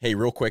Hey,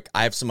 real quick,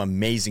 I have some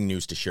amazing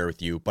news to share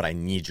with you, but I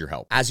need your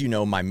help. As you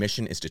know, my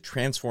mission is to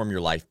transform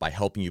your life by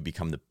helping you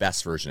become the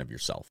best version of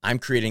yourself. I'm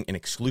creating an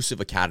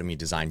exclusive academy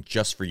designed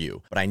just for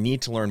you, but I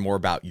need to learn more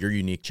about your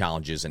unique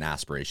challenges and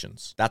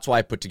aspirations. That's why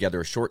I put together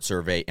a short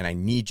survey, and I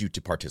need you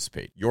to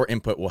participate. Your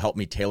input will help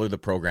me tailor the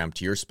program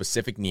to your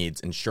specific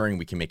needs, ensuring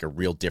we can make a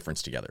real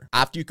difference together.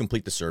 After you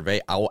complete the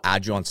survey, I will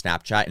add you on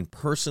Snapchat and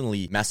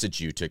personally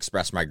message you to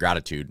express my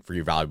gratitude for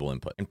your valuable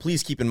input. And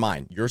please keep in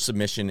mind, your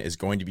submission is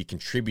going to be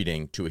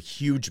contributing to a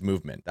huge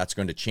movement that's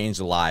going to change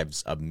the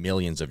lives of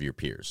millions of your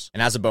peers.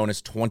 And as a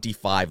bonus,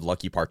 25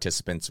 lucky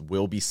participants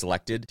will be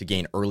selected to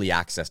gain early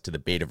access to the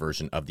beta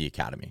version of the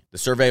Academy. The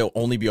survey will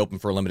only be open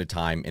for a limited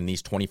time, and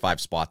these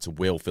 25 spots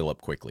will fill up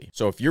quickly.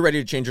 So if you're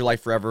ready to change your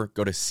life forever,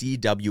 go to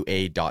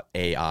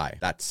CWA.ai.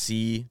 That's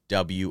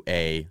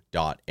CWA.ai.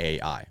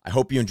 I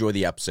hope you enjoy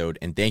the episode,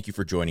 and thank you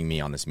for joining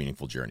me on this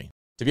meaningful journey.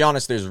 To be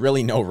honest, there's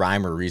really no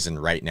rhyme or reason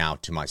right now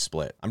to my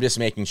split. I'm just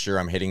making sure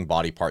I'm hitting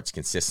body parts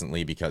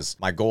consistently because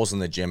my goals in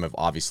the gym have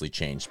obviously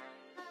changed.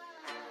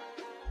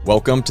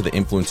 Welcome to the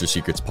Influencer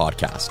Secrets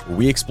Podcast, where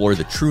we explore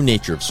the true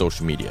nature of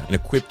social media and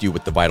equip you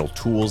with the vital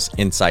tools,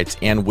 insights,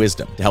 and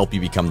wisdom to help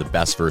you become the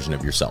best version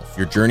of yourself.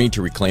 Your journey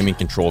to reclaiming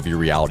control of your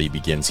reality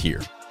begins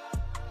here.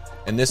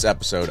 In this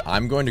episode,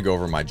 I'm going to go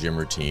over my gym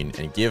routine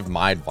and give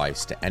my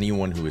advice to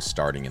anyone who is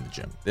starting in the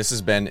gym. This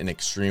has been an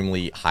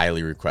extremely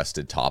highly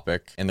requested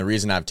topic, and the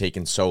reason I've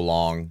taken so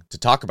long to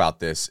talk about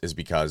this is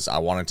because I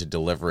wanted to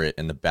deliver it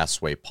in the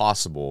best way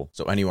possible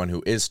so anyone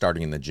who is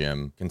starting in the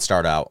gym can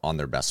start out on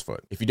their best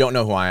foot. If you don't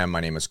know who I am,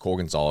 my name is Cole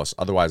Gonzalez,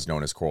 otherwise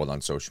known as Cole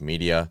on social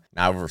media.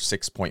 Now I have over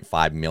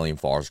 6.5 million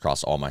followers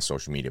across all my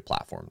social media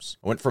platforms.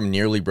 I went from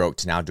nearly broke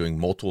to now doing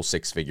multiple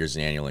six figures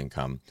in annual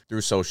income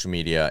through social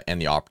media and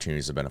the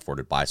opportunities have been afforded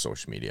by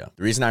social media.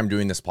 The reason I'm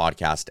doing this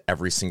podcast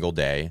every single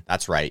day,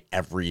 that's right,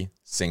 every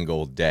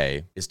single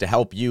day, is to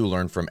help you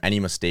learn from any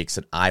mistakes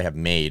that I have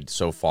made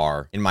so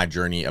far in my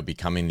journey of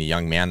becoming the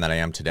young man that I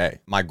am today.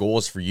 My goal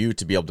is for you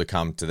to be able to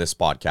come to this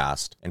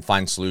podcast and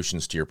find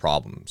solutions to your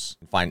problems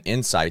and find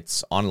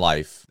insights on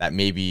life that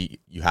maybe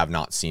you have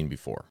not seen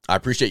before. I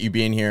appreciate you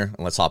being here,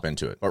 and let's hop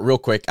into it. But real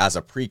quick, as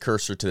a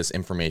precursor to this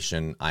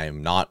information, I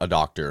am not a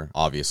doctor,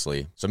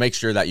 obviously. So make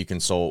sure that you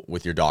consult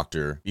with your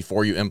doctor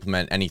before you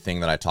implement anything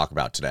that I talk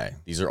about today.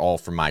 These are all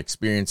from my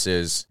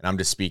experiences, and I'm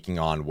just speaking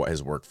on what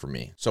has worked for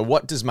me. So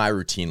what does my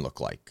routine look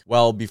like?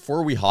 Well,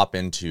 before we hop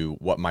into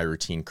what my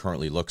routine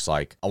currently looks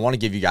like, I want to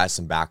give you guys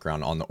some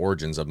background on the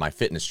origins of my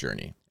fitness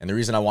journey. And the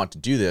reason I want to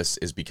do this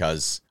is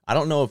because I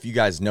don't know if you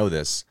guys know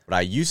this, but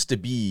I used to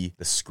be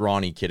the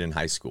scrawny kid in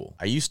high school.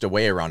 I used to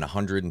weigh around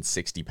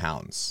 160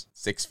 pounds,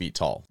 6 feet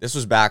tall. This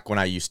was back when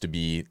I used to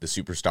be the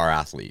superstar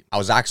athlete. I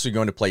was actually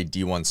going to play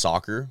D1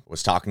 soccer,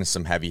 was talking to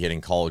some heavy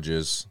hitting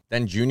colleges.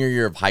 Then junior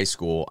year of high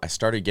school, I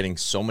started getting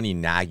so many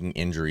nagging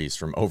injuries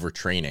from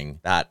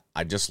overtraining that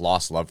I just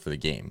lost love for the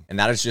game. And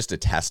that is just a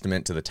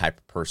testament to the type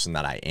of person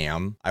that I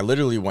am. I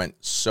literally went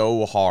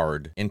so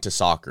hard into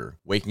soccer,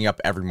 waking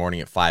up every morning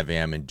at 5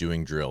 a.m. and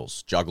doing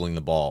drills, juggling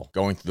the ball,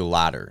 going through the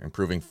ladder,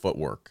 improving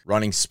footwork,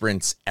 running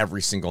sprints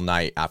every single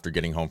night after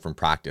getting home from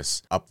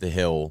practice up the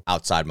hill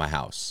outside my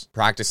house,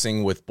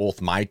 practicing with both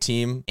my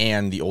team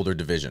and the older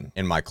division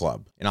in my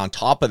club. And on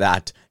top of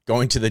that,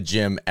 going to the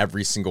gym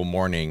every single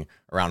morning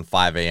around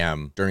 5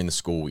 a.m. during the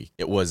school week.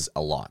 It was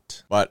a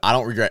lot, but I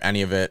don't regret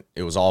any of it.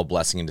 It was all a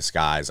blessing in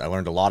disguise. I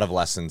learned a lot of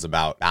lessons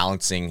about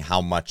balancing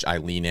how much I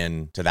lean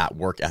in to that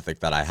work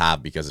ethic that I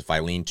have, because if I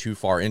lean too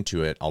far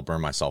into it, I'll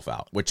burn myself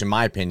out, which in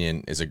my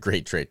opinion is a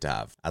great trait to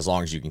have, as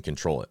long as you can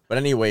control it. But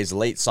anyways,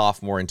 late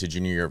sophomore into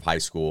junior year of high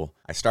school,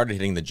 I started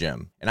hitting the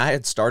gym, and I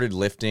had started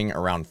lifting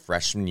around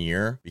freshman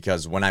year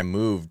because when I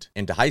moved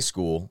into high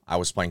school, I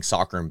was playing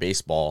soccer and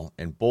baseball,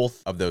 and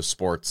both of those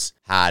sports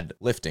had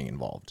lifting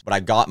involved. But I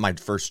got my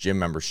first gym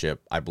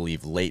membership, I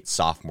believe, late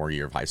sophomore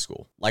year of high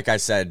school. Like I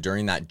said,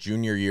 during that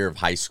junior year of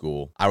high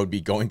school, I would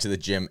be going to the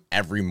gym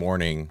every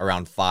morning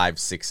around 5,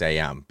 6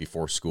 a.m.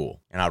 before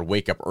school. And I'd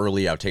wake up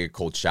early, I'd take a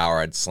cold shower,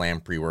 I'd slam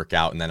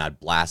pre-workout, and then I'd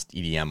blast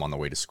EDM on the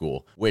way to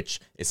school, which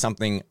is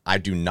something I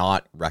do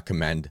not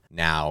recommend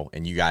now.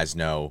 And you guys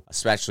know,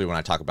 especially when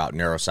I talk about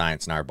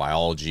neuroscience and our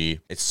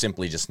biology, it's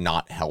simply just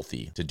not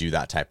healthy to do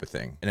that type of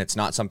thing. And it's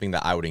not something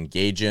that I would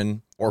engage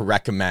in or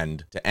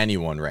recommend to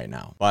anyone right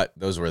now. But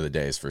those were the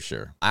days for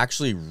sure. I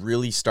actually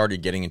really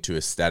started getting into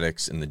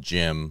aesthetics in the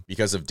gym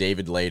because of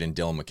David Lade and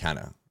Dylan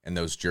McKenna and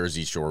those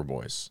Jersey Shore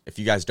boys. If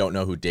you guys don't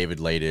know who David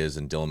Lade is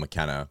and Dylan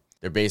McKenna,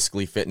 they're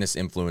basically fitness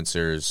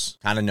influencers,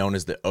 kind of known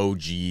as the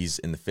OGs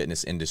in the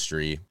fitness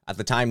industry. At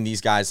the time,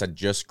 these guys had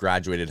just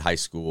graduated high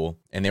school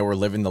and they were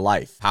living the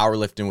life.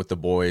 Powerlifting with the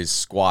boys,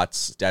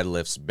 squats,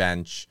 deadlifts,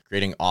 bench,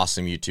 creating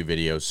awesome YouTube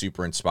videos,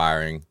 super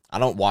inspiring. I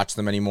don't watch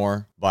them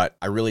anymore, but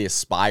I really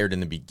aspired in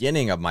the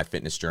beginning of my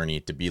fitness journey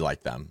to be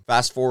like them.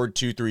 Fast forward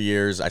 2-3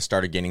 years, I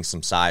started gaining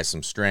some size,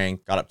 some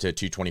strength, got up to a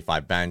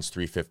 225 bench,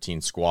 315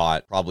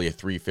 squat, probably a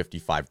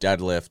 355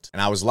 deadlift,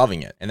 and I was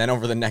loving it. And then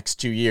over the next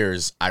 2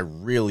 years, I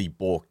really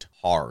bulked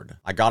hard.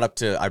 I got up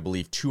to, I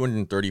believe,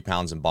 230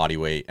 pounds in body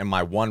weight, and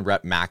my 1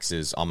 rep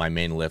maxes on my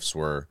main lifts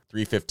were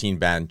 315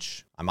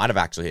 bench. I might have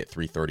actually hit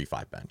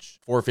 335 bench,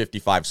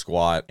 455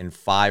 squat, and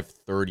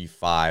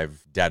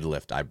 535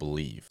 deadlift, I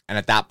believe. And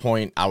at that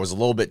point, I was a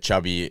little bit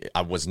chubby.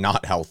 I was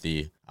not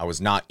healthy. I was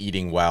not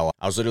eating well.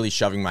 I was literally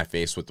shoving my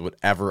face with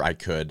whatever I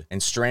could.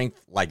 And strength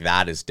like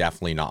that is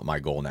definitely not my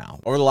goal now.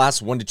 Over the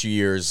last 1 to 2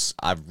 years,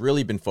 I've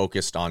really been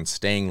focused on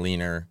staying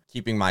leaner,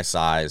 keeping my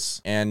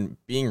size, and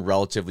being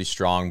relatively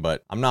strong,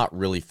 but I'm not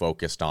really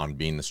focused on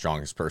being the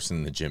strongest person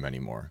in the gym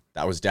anymore.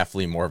 That was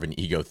definitely more of an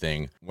ego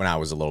thing when I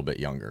was a little bit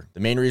younger. The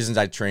main reasons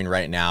I train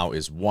right now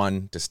is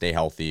 1, to stay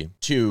healthy,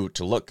 2,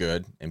 to look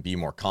good and be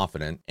more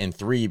confident, and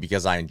 3,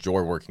 because I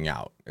enjoy working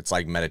out. It's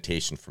like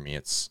meditation for me.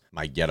 It's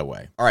my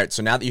getaway. All right,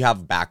 so now that you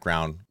have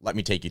background, let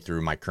me take you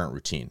through my current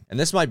routine. And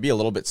this might be a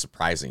little bit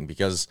surprising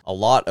because a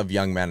lot of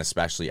young men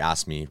especially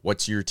ask me,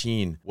 what's your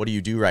routine? What do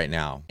you do right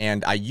now?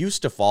 And I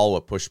used to follow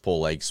a push-pull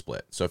leg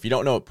split. So if you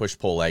don't know what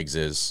push-pull legs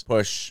is,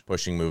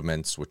 pushing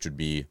movements, which would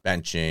be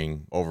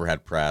benching,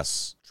 overhead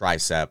press,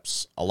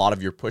 triceps, a lot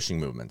of your pushing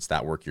movements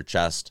that work your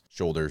chest,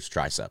 shoulders,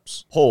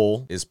 triceps.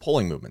 Pull is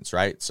pulling movements,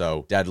 right?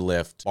 So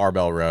deadlift,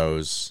 barbell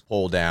rows,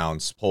 pull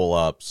downs, pull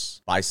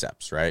ups,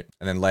 biceps, right?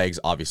 And then legs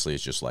obviously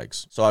is just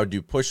legs. So I would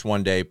do push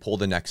one day, pull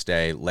the next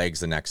day,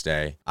 legs the next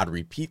day. I'd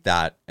repeat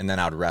that and then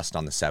I'd rest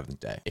on the 7th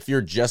day. If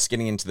you're just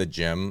getting into the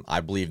gym, I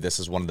believe this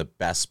is one of the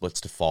best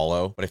splits to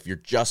follow. But if you're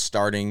just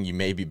starting, you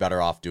may be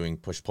better off doing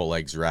push, pull,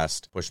 legs,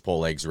 rest, push, pull,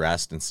 legs,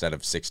 rest instead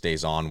of 6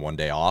 days on, 1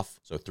 day off.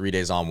 So 3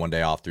 days on, 1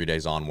 day off, 3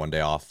 days on, 1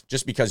 day off,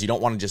 just because you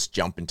don't want to just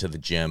jump into the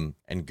gym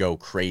and go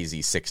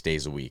crazy 6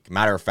 days a week.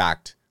 Matter of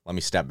fact, let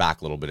me step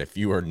back a little bit. If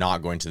you are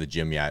not going to the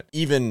gym yet,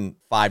 even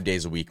 5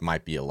 days a week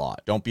might be a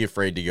lot. Don't be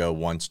afraid to go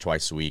once,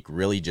 twice a week.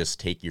 Really just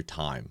take your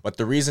time. But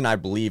the reason I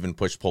believe in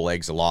push-pull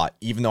legs a lot,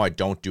 even though I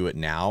don't do it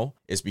now,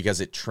 is because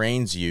it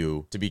trains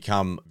you to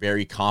become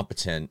very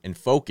competent and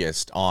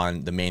focused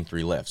on the main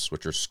 3 lifts,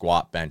 which are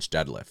squat, bench,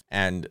 deadlift.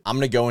 And I'm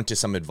going to go into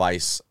some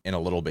advice in a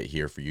little bit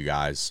here for you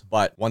guys.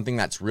 But one thing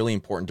that's really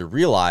important to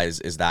realize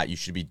is that you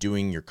should be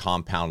doing your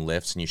compound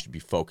lifts and you should be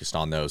focused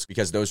on those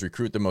because those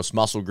recruit the most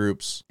muscle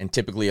groups and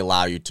typically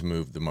allow you to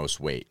move the most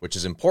weight, which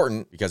is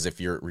important because if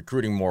you're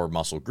recruiting more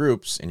muscle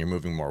groups and you're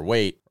moving more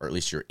weight, or at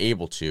least you're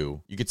able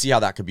to, you could see how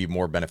that could be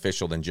more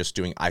beneficial than just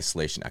doing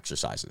isolation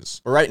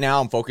exercises. But right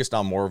now I'm focused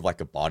on more of like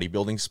a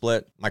bodybuilding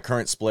split. My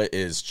current split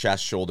is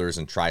chest, shoulders,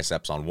 and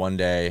triceps on one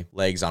day,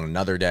 legs on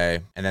another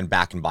day, and then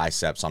back and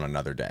biceps on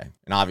another day.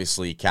 And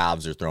obviously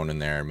calves are thrown in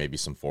there, maybe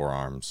some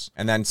forearms.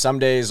 And then some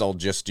days I'll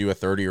just do a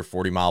 30 or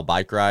 40 mile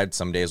bike ride.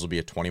 Some days will be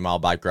a 20-mile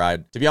bike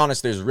ride. To be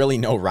honest, there's really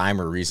no rhyme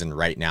or reason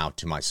right now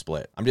to my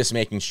split. I'm just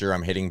making sure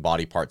I'm hitting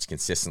body parts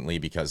consistently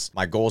because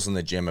my goals in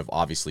the gym have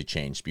obviously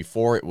changed.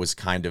 Before it was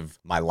kind of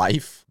my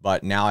life,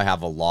 but now I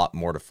have a lot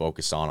more to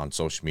focus on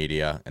social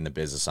media and the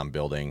business I'm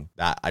building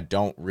that I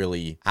don't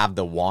really have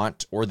the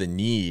want or the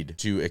need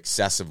to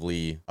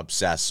excessively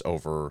obsess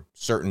over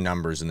certain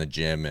numbers in the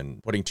gym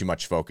and putting too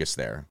much focus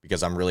there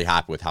because I'm really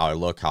happy with how I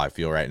look, how I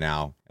feel right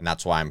now. And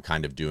that's why I'm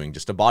kind of doing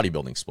just a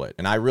bodybuilding split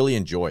and I really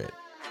enjoy it.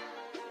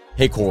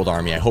 Hey, Cold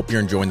Army, I hope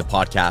you're enjoying the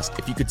podcast.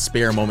 If you could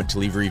spare a moment to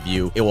leave a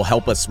review, it will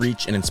help us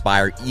reach and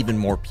inspire even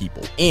more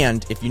people.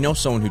 And if you know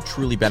someone who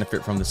truly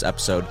benefit from this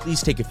episode,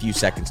 please take a few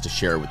seconds to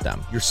share it with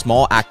them. Your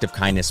small act of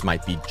kindness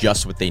might be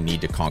just what they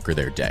need to conquer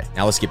their day.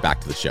 Now let's get back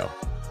to the show.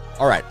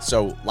 All right,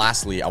 so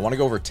lastly, I want to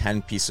go over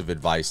 10 pieces of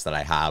advice that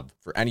I have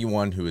for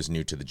anyone who is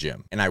new to the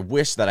gym. And I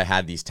wish that I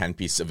had these 10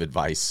 pieces of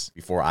advice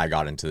before I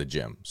got into the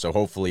gym. So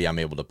hopefully I'm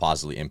able to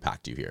positively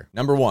impact you here.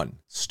 Number 1,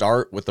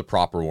 start with the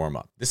proper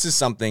warm-up. This is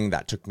something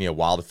that took me a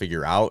while to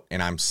figure out,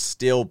 and I'm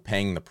still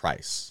paying the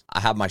price. I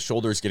have my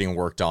shoulders getting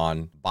worked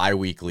on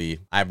bi-weekly.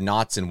 I have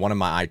knots in one of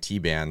my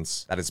IT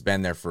bands that has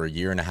been there for a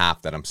year and a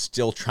half that I'm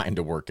still trying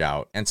to work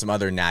out, and some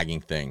other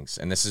nagging things.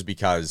 And this is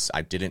because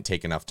I didn't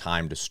take enough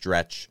time to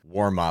stretch,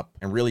 warm up,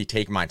 and really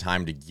take my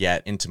time to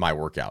get into my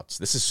workouts.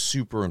 This is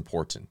super important.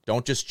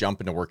 Don't just jump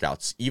into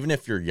workouts, even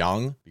if you're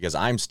young, because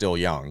I'm still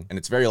young, and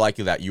it's very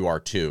likely that you are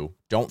too.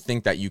 Don't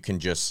think that you can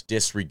just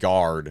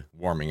disregard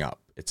warming up.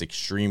 It's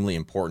extremely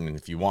important. And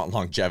if you want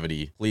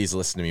longevity, please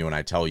listen to me when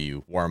I tell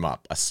you warm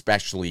up,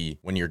 especially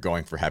when you're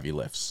going for heavy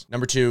lifts.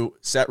 Number 2,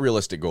 set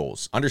realistic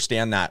goals.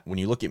 Understand that when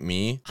you look at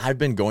me, I've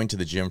been going to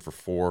the gym for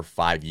 4 or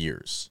 5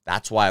 years.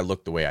 That's why I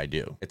look the way I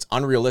do. It's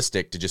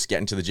unrealistic to just get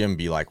into the gym and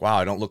be like, wow,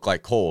 I don't look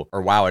like Cole,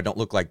 or wow, I don't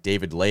look like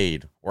David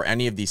Lade, or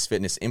any of these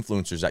fitness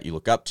influencers that you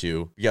look up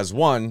to, because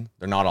 1,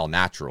 they're not all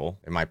natural.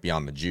 They might be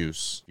on the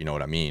juice, you know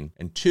what I mean?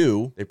 And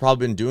 2, they've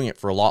probably been doing it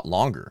for a lot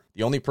longer.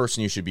 The only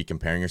person you should be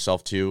comparing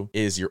yourself to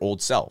is your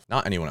old self,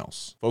 not anyone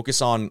else.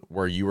 Focus on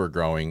where you are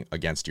growing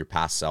against your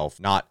past self,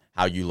 not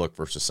how you look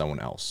versus someone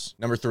else.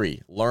 Number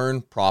 3,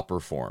 learn proper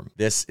form.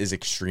 This is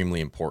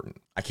extremely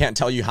important. I I can't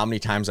tell you how many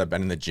times I've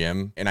been in the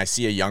gym and I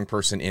see a young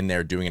person in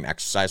there doing an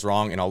exercise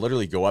wrong, and I'll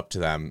literally go up to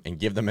them and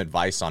give them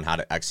advice on how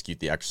to execute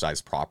the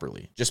exercise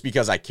properly. Just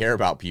because I care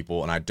about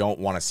people and I don't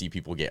want to see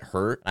people get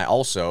hurt. I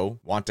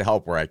also want to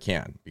help where I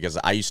can, because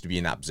I used to be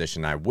in that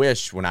position. I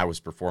wish when I was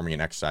performing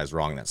an exercise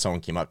wrong that someone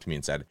came up to me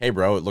and said, "Hey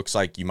bro, it looks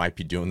like you might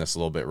be doing this a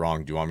little bit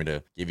wrong. Do you want me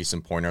to give you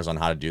some pointers on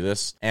how to do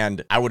this?"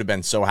 And I would have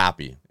been so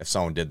happy if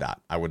someone did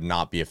that. I would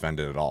not be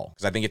offended at all,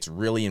 because I think it's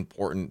really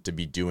important to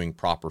be doing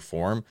proper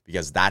form,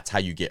 because that's how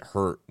you get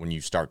hurt when you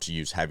start to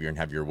use heavier and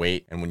heavier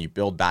weight. And when you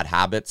build bad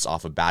habits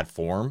off of bad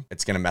form,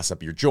 it's going to mess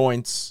up your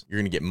joints. You're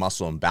going to get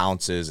muscle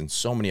imbalances and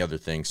so many other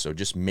things. So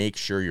just make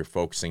sure you're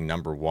focusing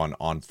number one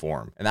on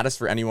form. And that is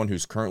for anyone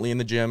who's currently in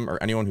the gym or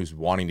anyone who's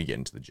wanting to get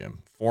into the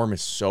gym. Form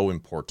is so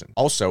important.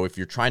 Also, if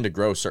you're trying to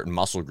grow certain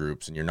muscle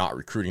groups and you're not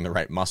recruiting the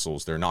right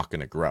muscles, they're not going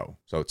to grow.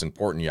 So it's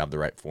important you have the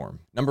right form.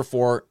 Number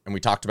 4, and we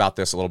talked about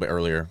this a little bit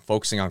earlier,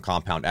 focusing on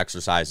compound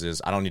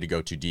exercises. I don't need to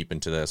go too deep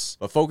into this,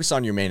 but focus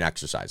on your main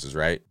exercises,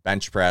 right?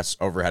 Bench press,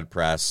 overhead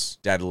press,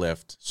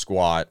 deadlift,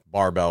 squat,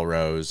 barbell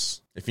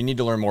rows. If you need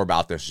to learn more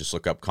about this, just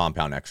look up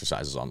compound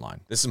exercises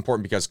online. This is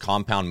important because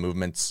compound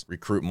movements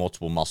recruit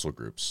multiple muscle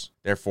groups.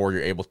 Therefore,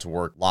 you're able to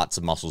work lots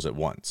of muscles at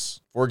once.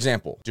 For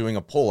example, doing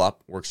a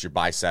pull-up works your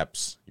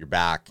biceps, your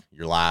back,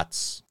 your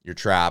lats, your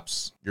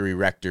traps, your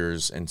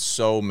erectors, and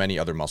so many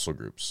other muscle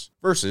groups,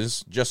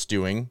 versus just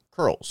doing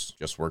curls,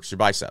 just works your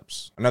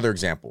biceps. Another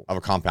example of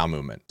a compound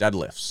movement,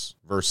 deadlifts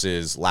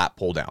versus lat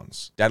pull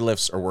downs.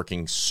 Deadlifts are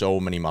working so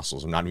many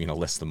muscles. I'm not even going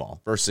to list them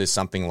all, versus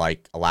something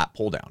like a lat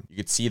pull down. You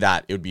could see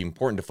that it would be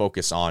important to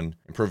focus on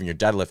improving your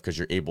deadlift because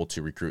you're able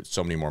to recruit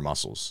so many more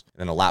muscles.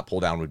 And then a lat pull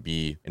down would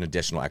be an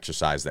additional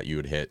exercise that you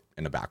would hit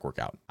in a back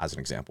workout, as an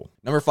example.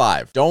 Number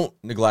 5, don't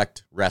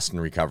neglect rest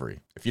and recovery.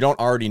 If you don't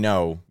already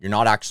know, you're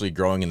not actually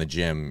growing in the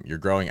gym, you're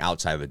growing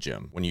outside of the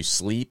gym. When you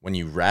sleep, when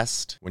you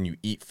rest, when you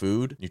eat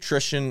food,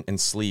 nutrition and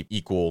sleep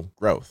equal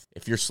growth.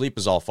 If your sleep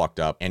is all fucked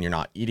up and you're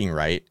not eating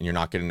right, and you're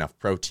not getting enough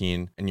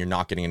protein, and you're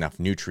not getting enough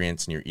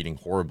nutrients, and you're eating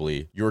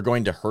horribly, you're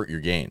going to hurt your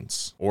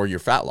gains or your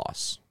fat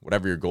loss,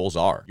 whatever your goals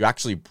are. You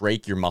actually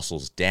break your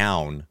muscles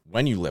down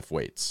when you lift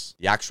weights.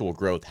 The actual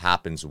growth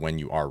happens when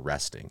you are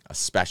resting,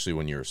 especially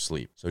when you're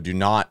asleep. So do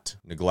not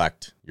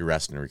neglect your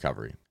rest and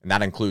recovery. And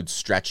that includes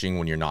stretching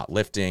when you're not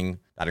lifting.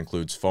 That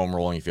includes foam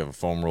rolling if you have a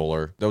foam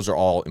roller. Those are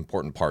all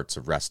important parts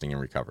of resting and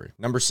recovery.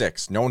 Number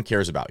 6, no one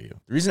cares about you.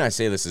 The reason I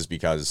say this is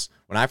because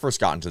when I first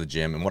got into the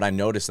gym, and what I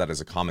noticed that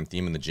is a common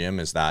theme in the gym,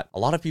 is that a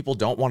lot of people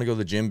don't want to go to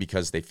the gym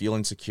because they feel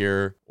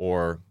insecure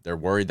or they're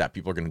worried that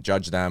people are going to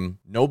judge them.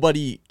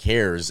 Nobody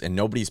cares and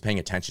nobody's paying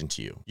attention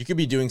to you. You could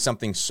be doing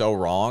something so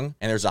wrong,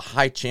 and there's a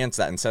high chance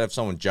that instead of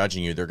someone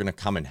judging you, they're going to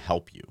come and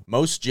help you.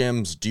 Most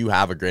gyms do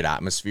have a great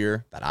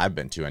atmosphere, that I've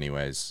been to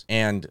anyways.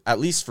 And at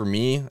least for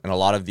me and a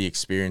lot of the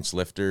experienced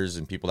lifters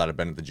and people that have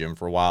been at the gym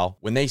for a while,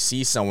 when they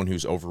see someone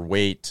who's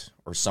overweight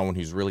or someone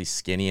who's really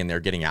skinny and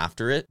they're getting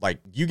after it, like,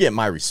 you get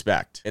my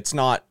respect. It's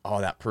not, oh,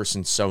 that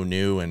person's so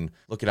new and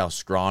look at how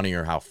scrawny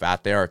or how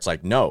fat they are. It's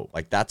like, no,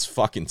 like, that's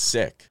fucking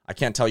sick. I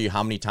can't tell you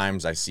how many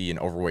times I see an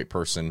overweight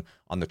person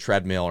on the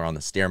treadmill or on the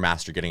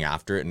Stairmaster getting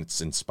after it, and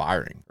it's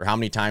inspiring. Or how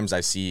many times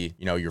I see,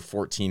 your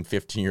 14,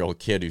 15-year-old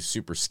kid who's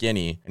super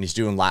skinny and he's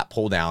doing lat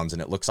pull downs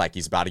and it looks like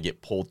he's about to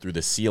get pulled through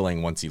the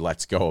ceiling once he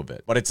lets go of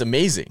it. But it's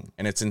amazing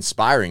and it's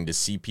inspiring to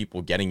see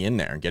people getting in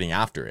there and getting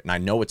after it. And I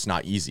know it's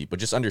not easy, but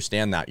just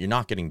understand that you're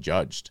not getting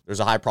judged. There's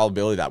a high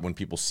probability that when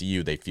people see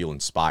you, they feel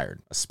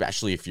inspired,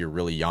 especially if you're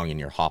really young and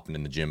you're hopping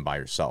in the gym by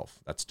yourself.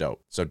 That's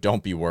dope. So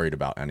don't be worried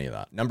about any of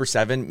that. Number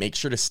 7, make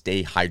sure to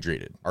stay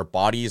hydrated. Our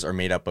bodies are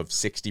made up of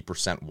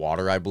 60%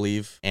 water, I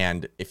believe.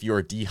 And if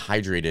you're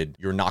dehydrated,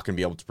 you're not going to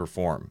be able to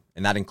perform.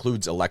 And that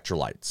includes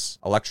electrolytes.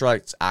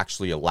 Electrolytes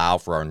actually allow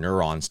for our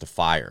neurons to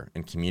fire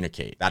and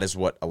communicate. That is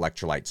what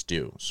electrolytes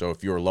do. So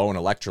if you're low in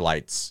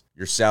electrolytes,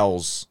 your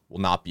cells will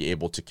not be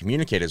able to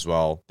communicate as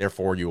well.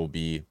 Therefore, you will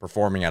be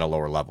performing at a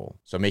lower level.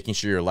 So making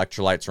sure your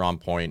electrolytes are on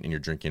point and you're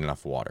drinking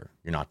enough water.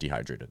 You're not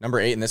dehydrated. Number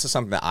 8, and this is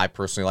something that I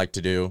personally like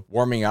to do,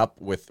 warming up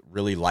with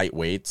really light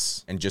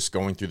weights and just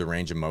going through the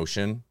range of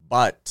motion,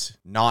 but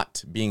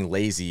not being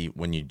lazy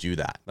when you do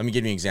that. Let me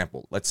give you an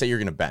example. Let's say you're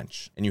going to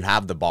bench and you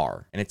have the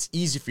bar, and it's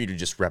easy for you to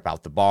just rep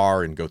out the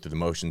bar and go through the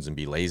motions and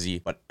be lazy,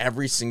 but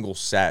every single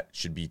set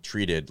should be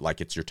treated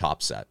like it's your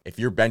top set. If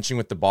you're benching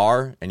with the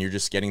bar and you're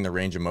just getting the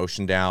range of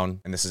motion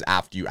down, and this is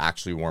after you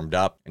actually warmed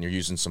up and you're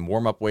using some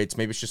warm-up weights,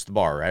 maybe it's just the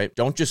bar, right?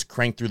 Don't just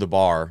crank through the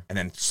bar and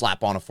then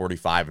slap on a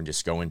 45 and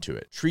just go into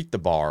it. Treat the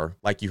bar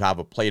like you have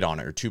a plate on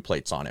it or 2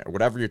 plates on it or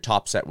whatever your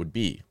top set would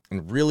be,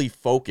 and really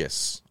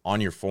focus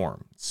on your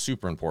form. It's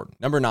super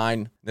important. Number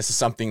 9, this is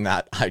something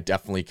that I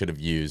definitely could have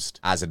used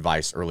as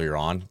advice earlier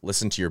on.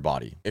 Listen to your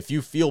body. If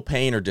you feel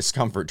pain or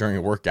discomfort during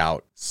a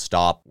workout,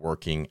 stop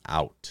working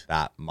out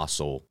that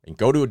muscle and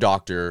go to a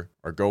doctor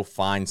or go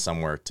find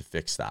somewhere to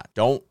fix that.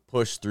 Don't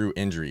push through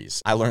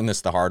injuries. I learned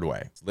this the hard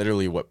way. It's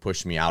literally what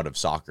pushed me out of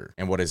soccer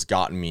and what has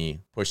gotten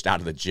me pushed out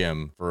of the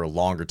gym for a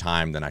longer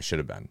time than I should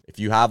have been. If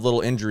you have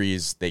little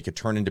injuries, they could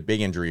turn into big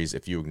injuries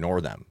if you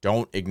ignore them.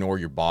 Don't ignore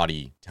your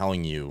body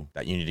telling you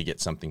that you need to get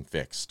something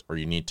fixed or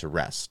you need to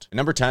rest. And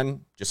number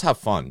 10, just have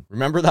fun.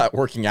 Remember that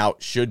working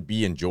out should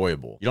be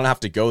enjoyable. You don't have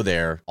to go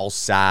there all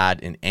sad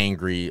and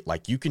angry.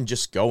 Like, you can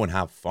just go and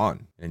have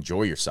fun and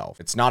enjoy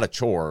yourself. It's not a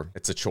chore,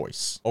 it's a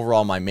choice.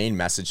 Overall, my main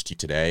message to you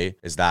today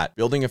is that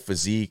building a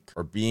physique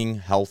or being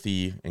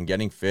healthy and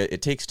getting fit,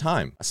 it takes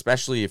time,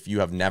 especially if you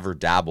have never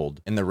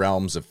dabbled in the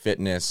realms of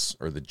fitness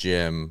or the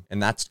gym,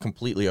 and that's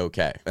completely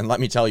okay. And let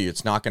me tell you,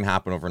 it's not going to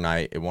happen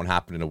overnight. It won't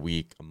happen in a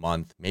week, a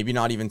month, maybe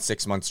not even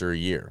 6 months or a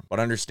year. But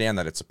understand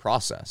that it's a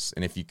process.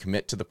 And if you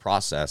commit to the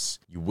process,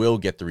 you will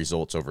get the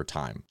results over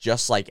time,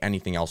 just like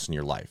anything else in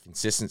your life.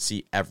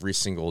 Consistency every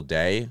single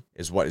day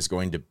is what is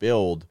going to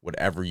build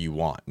whatever you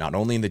want, not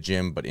only in the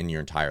gym, but in your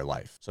entire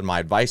life. So my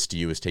advice to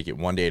you is take it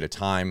one day at a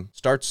time.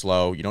 Start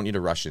slow. You don't need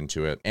to rush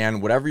into it.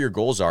 And whatever your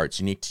goals are, it's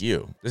unique to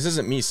you. This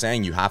isn't me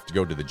saying you have to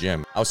go to the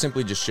gym. I was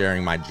simply just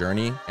sharing my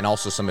journey and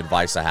also some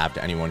advice I have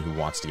to anyone who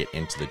wants to get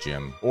into the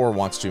gym or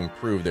wants to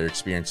improve their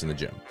experience in the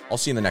gym. I'll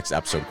see you in the next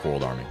episode,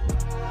 Coiled Army.